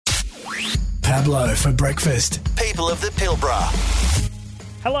Pablo for breakfast. People of the Pilbara.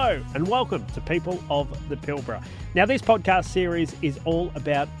 Hello and welcome to People of the Pilbara. Now this podcast series is all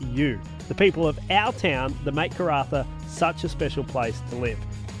about you, the people of our town that make Karratha such a special place to live.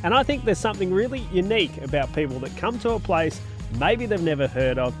 And I think there's something really unique about people that come to a place maybe they've never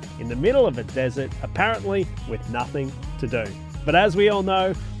heard of in the middle of a desert, apparently with nothing to do. But as we all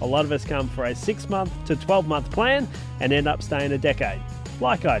know, a lot of us come for a 6-month to 12-month plan and end up staying a decade,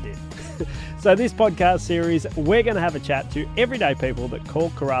 like I did. So this podcast series, we're going to have a chat to everyday people that call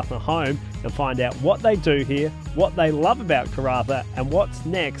Karratha home and find out what they do here, what they love about Karratha, and what's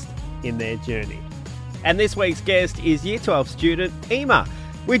next in their journey. And this week's guest is Year 12 student Emer.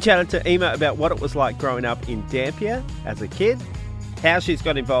 We chatted to Emer about what it was like growing up in Dampier as a kid, how she's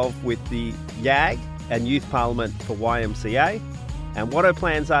got involved with the YAG and Youth Parliament for YMCA, and what her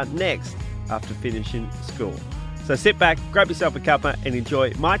plans are next after finishing school. So sit back, grab yourself a cuppa and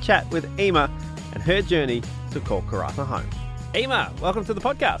enjoy my chat with Emer and her journey to call Karratha home. Emer, welcome to the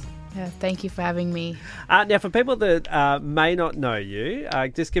podcast. Yeah, thank you for having me. Now, for people that may not know you,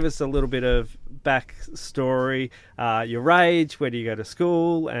 just give us a little bit of backstory, your age, where do you go to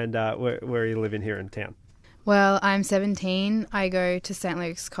school, and where are you living here in town? Well, I'm 17. I go to St.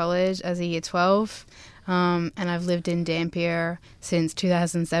 Luke's College as a Year 12, and I've lived in Dampier since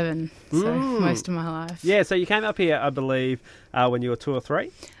 2007, so most of my life. Yeah, so you came up here, I believe, when you were 2 or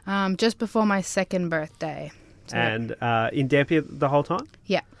 3? Just before my second birthday. So, and in Dampier the whole time?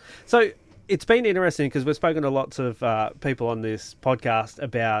 Yeah. So it's been interesting because we've spoken to lots of people on this podcast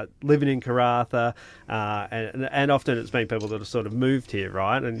about living in Karratha, and often it's been people that have sort of moved here,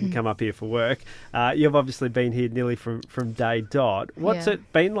 right, and come up here for work. You've obviously been here nearly from day dot. What's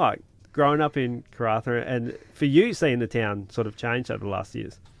it been like growing up in Karratha, and for you seeing the town sort of change over the last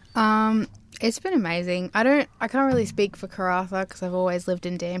years? It's been amazing. I can't really speak for Karratha because I've always lived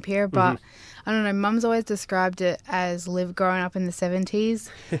in Dampier, but I don't know, Mum's always described it as growing up in the 70s,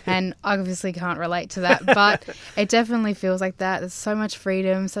 and I obviously can't relate to that, but it definitely feels like that. There's so much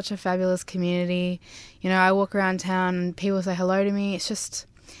freedom, such a fabulous community. You know, I walk around town and people say hello to me. It's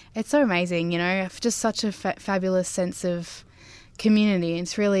so amazing, you know, just such a fabulous sense of community.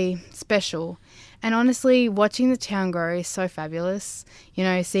 It's really special. And honestly, watching the town grow is so fabulous. You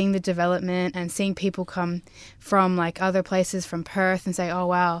know, seeing the development and seeing people come from like other places from Perth and say, oh,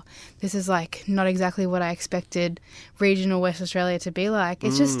 wow, this is like not exactly what I expected regional West Australia to be like.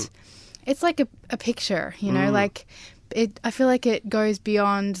 It's just, it's like a picture, you know, like I feel like it goes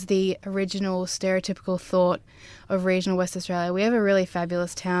beyond the original stereotypical thought of regional West Australia. We have a really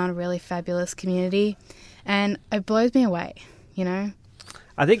fabulous town, a really fabulous community, and it blows me away, you know.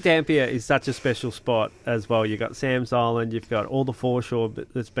 I think Dampier is such a special spot as well. You've got Sam's Island, you've got all the foreshore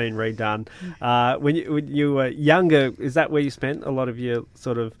that's been redone. When you were younger, is that where you spent a lot of your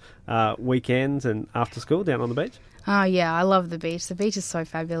sort of weekends and after school down on the beach? Oh, yeah, I love the beach. The beach is so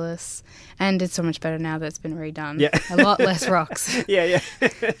fabulous, and it's so much better now that it's been redone. Yeah. A lot less rocks. Yeah.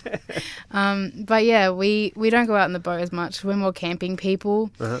 But yeah, we don't go out in the boat as much. We're more camping people,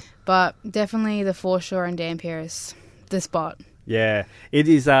 but definitely the foreshore in Dampier is the spot. Yeah, it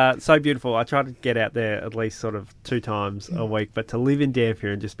is so beautiful. I try to get out there at least sort of 2 times a week, but to live in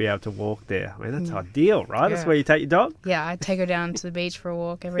Dampier and just be able to walk there, I mean, that's ideal, right? Yeah. That's where you take your dog? Yeah, I take her down to the beach for a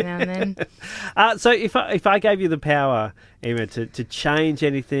walk every now and then. So if I gave you the power, Emer, to change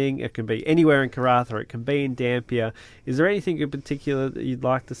anything, it can be anywhere in Karratha, it can be in Dampier, is there anything in particular that you'd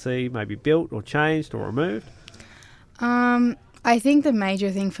like to see maybe built or changed or removed? I think the major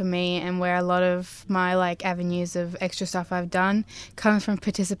thing for me, and where a lot of my like avenues of extra stuff I've done comes from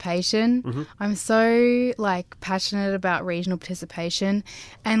participation. I'm so like passionate about regional participation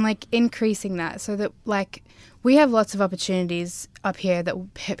and like increasing that so that like we have lots of opportunities up here that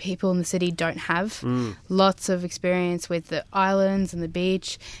people in the city don't have. Lots of experience with the islands and the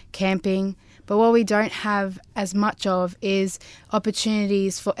beach, camping. But what we don't have as much of is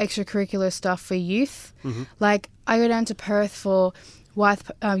opportunities for extracurricular stuff for youth. Like I go down to Perth for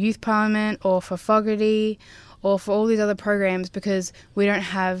Youth Parliament or for Fogarty or for all these other programs because we don't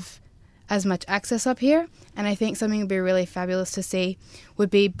have as much access up here. And I think something would be really fabulous to see would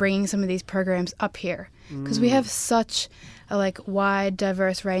be bringing some of these programs up here because we have such a like wide,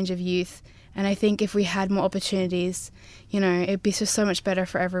 diverse range of youth. And I think if we had more opportunities, you know, it'd be just so much better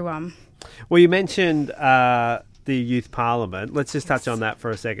for everyone. Well, you mentioned the Youth Parliament. Let's just touch on that for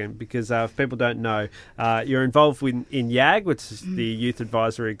a second because if people don't know, you're involved in YAG, which is the Youth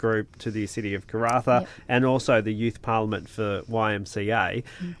Advisory Group to the City of Karratha, and also the Youth Parliament for YMCA.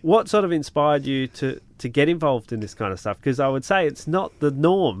 What sort of inspired you to to get involved in this kind of stuff? Because I would say it's not the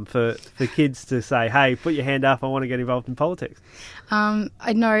norm for kids to say, hey, put your hand up, I want to get involved in politics.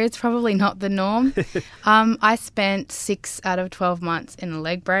 I know it's probably not the norm. I spent 6 out of 12 months in a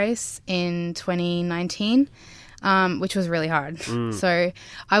leg brace in 2019, which was really hard. So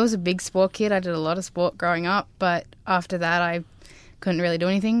I was a big sport kid. I did a lot of sport growing up, but after that I couldn't really do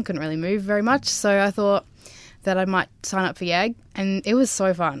anything, couldn't really move very much. So I thought that I might sign up for YAG, and it was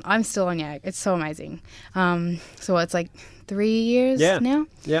so fun. I'm still on YAG. It's so amazing. So it's like 3 years now,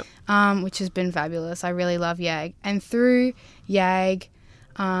 which has been fabulous. I really love YAG. And through YAG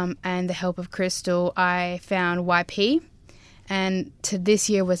and the help of Crystal, I found YP. And this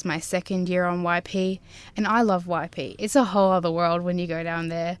year was my second year on YP. And I love YP. It's a whole other world when you go down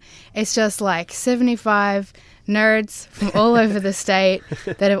there. It's just like 75 nerds from all over the state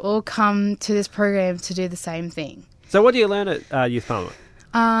that have all come to this program to do the same thing. So what do you learn at Youth Parliament?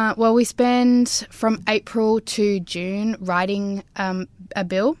 Well, we spend from April to June writing a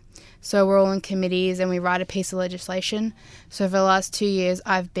bill. So we're all in committees and we write a piece of legislation. So for the last 2 years,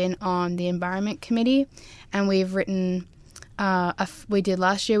 I've been on the Environment Committee, and we've written, we did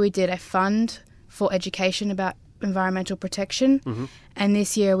a fund for education about environmental protection. And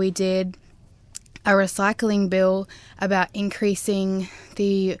this year we did a recycling bill about increasing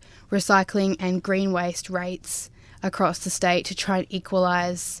the recycling and green waste rates across the state to try and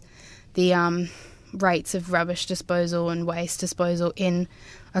equalise the rates of rubbish disposal and waste disposal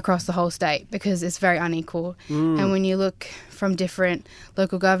across the whole state, because it's very unequal. And when you look from different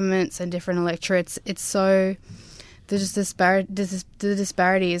local governments and different electorates, it's so... the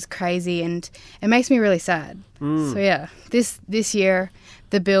disparity is crazy, and it makes me really sad. So yeah, this year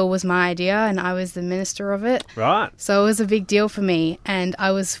the bill was my idea and I was the minister of it. Right. So it was a big deal for me, and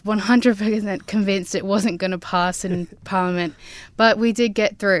I was 100% convinced it wasn't going to pass in Parliament, but we did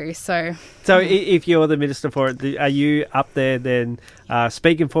get through. So if you're the minister for it, are you up there then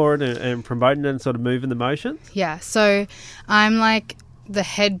speaking for it and promoting it and sort of moving the motions? Yeah, so I'm like the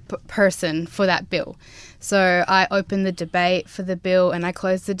head person for that bill. So I opened the debate for the bill and I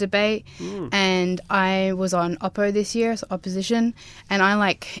closed the debate, and I was on Oppo this year, so opposition, and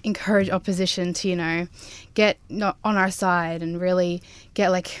I encourage opposition to, get not on our side and really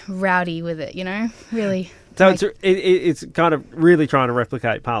get rowdy with it, really. So it's kind of really trying to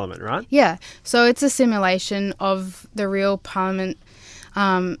replicate Parliament, right? Yeah. So it's a simulation of the real Parliament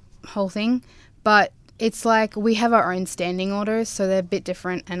whole thing, but it's we have our own standing orders, so they're a bit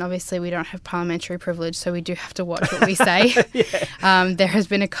different, and obviously we don't have parliamentary privilege, so we do have to watch what we say. There has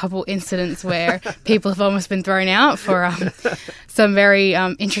been a couple incidents where people have almost been thrown out for some very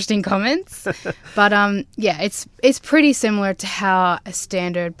interesting comments. But it's pretty similar to how a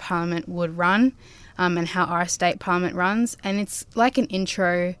standard parliament would run, and how our state parliament runs, and it's like an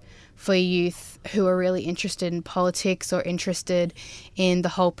intro for youth who are really interested in politics or interested in the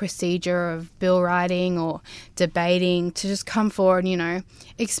whole procedure of bill writing or debating to just come forward and,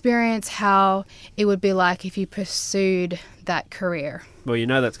 experience how it would be like if you pursued that career. Well,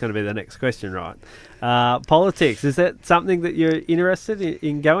 that's going to be the next question, right? Politics, is that something that you're interested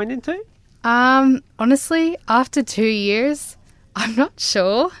in going into? Honestly, after 2 years, I'm not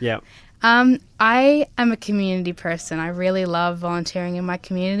sure. Yeah. I am a community person. I really love volunteering in my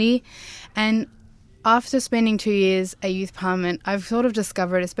community. And after spending 2 years at Youth Parliament, I've sort of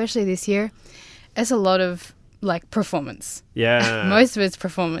discovered, especially this year, it's a lot of performance. Yeah. Most of it's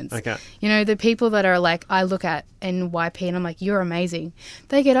performance. Okay. The people that are I look at in YP and I'm like, you're amazing.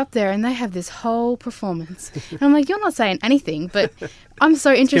 They get up there and they have this whole performance. And I'm like, you're not saying anything, but I'm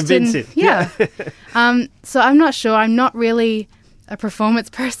so interested in... Yeah. So I'm not sure. I'm not really a performance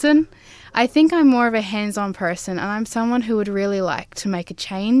person. I think I'm more of a hands-on person, and I'm someone who would really like to make a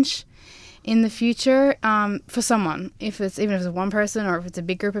change in the future for someone. Even if it's one person or if it's a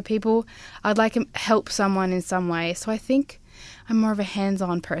big group of people, I'd like to help someone in some way. So I think I'm more of a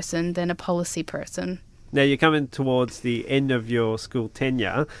hands-on person than a policy person. Now, you're coming towards the end of your school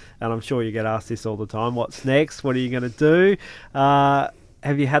tenure, and I'm sure you get asked this all the time. What's next? What are you going to do?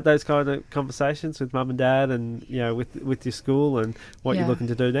 Have you had those kind of conversations with mum and dad and, with your school and what you're looking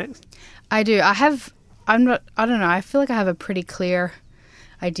to do next? I do. I don't know. I feel like I have a pretty clear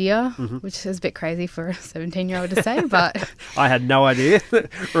idea, which is a bit crazy for a 17-year-old to say, but... I had no idea.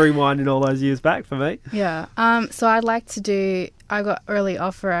 Rewinding all those years back for me. Yeah. So I'd like to do... I got early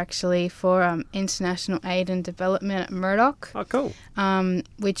offer, actually, for international aid and development at Murdoch. Oh, cool.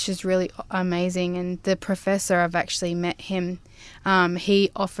 Which is really amazing. And the professor, I've actually met him.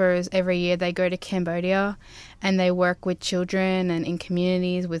 He offers every year, they go to Cambodia and they work with children and in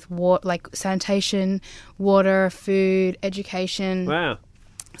communities with sanitation, water, food, education. Wow.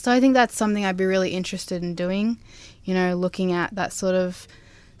 So I think that's something I'd be really interested in doing, you know, looking at that sort of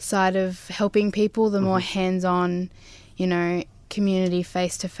side of helping people, the more hands-on, you know, community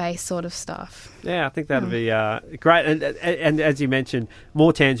face-to-face sort of stuff. Yeah, I think that'd be great. And as you mentioned,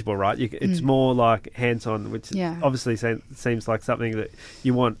 more tangible, right? It's more like hands-on, which obviously seems like something that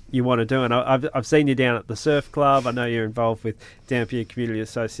you want to do. And I've seen you down at the surf club. I know you're involved with Dampier Community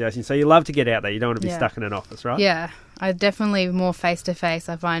Association. So you love to get out there. You don't want to be stuck in an office, right? Yeah, I definitely more face-to-face.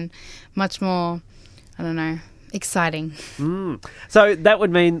 I find much more, I don't know, exciting. So that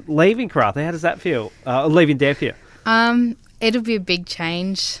would mean leaving Karratha. How does that feel? Leaving Dampier? It'll be a big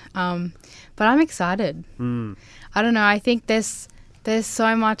change, but I'm excited. I don't know. I think there's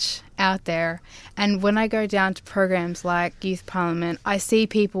so much out there, and when I go down to programs like Youth Parliament, I see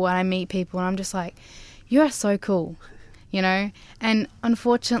people and I meet people, and I'm just like, you are so cool, you know. And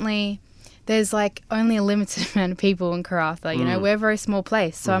unfortunately, there's like only a limited amount of people in Karratha. You know, we're a very small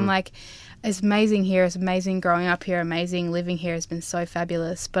place, so I'm like, it's amazing here. It's amazing growing up here. Amazing living here has been so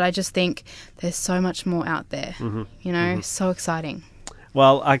fabulous. But I just think there's so much more out there. You know, so exciting.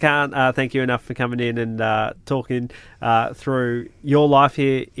 Well, I can't thank you enough for coming in and talking through your life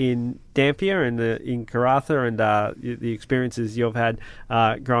here in Dampier and in Karratha and the experiences you've had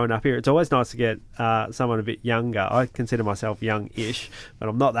growing up here. It's always nice to get someone a bit younger. I consider myself young-ish, but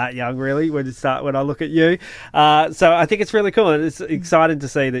I'm not that young really when I look at you. So I think it's really cool, and it's exciting to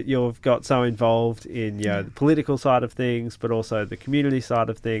see that you've got so involved in the political side of things, but also the community side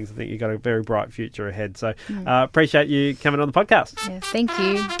of things. I think you've got a very bright future ahead. So appreciate you coming on the podcast. Yeah, thank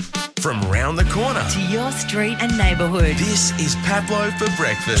you. From round the corner to your street and neighbourhood. This is Pablo for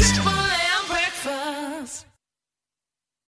breakfast.